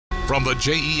From the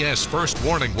JES First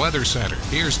Warning Weather Center,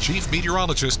 here's Chief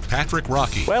Meteorologist Patrick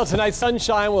Rocky. Well, tonight's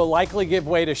sunshine will likely give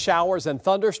way to showers and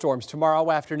thunderstorms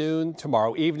tomorrow afternoon,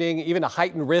 tomorrow evening, even a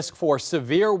heightened risk for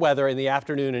severe weather in the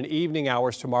afternoon and evening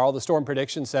hours tomorrow. The Storm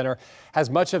Prediction Center has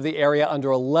much of the area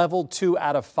under a level 2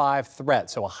 out of 5 threat,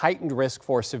 so a heightened risk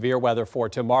for severe weather for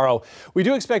tomorrow. We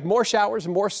do expect more showers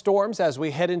and more storms as we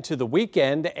head into the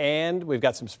weekend, and we've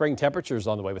got some spring temperatures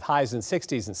on the way with highs in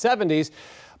 60s and 70s.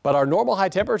 But our normal high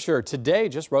temperature today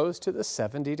just rose to the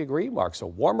 70-degree mark, so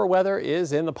warmer weather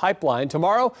is in the pipeline.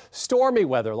 Tomorrow, stormy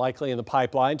weather likely in the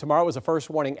pipeline. Tomorrow is a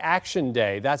first warning action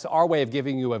day. That's our way of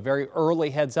giving you a very early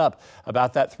heads up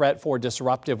about that threat for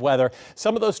disruptive weather.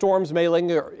 Some of those storms may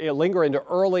linger into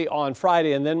early on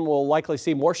Friday, and then we'll likely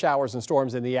see more showers and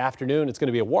storms in the afternoon. It's going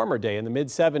to be a warmer day in the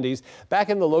mid-70s,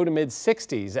 back in the low to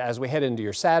mid-60s as we head into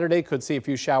your Saturday. Could see a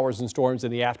few showers and storms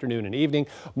in the afternoon and evening.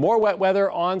 More wet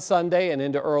weather on Sunday and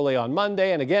into early on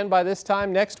Monday, and again by this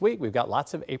time next week we've got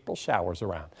lots of April showers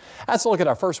around. That's a look at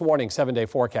our first warning 7-day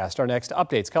forecast. Our next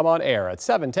updates come on air at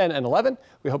 7, 10, and 11.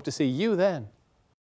 We hope to see you then.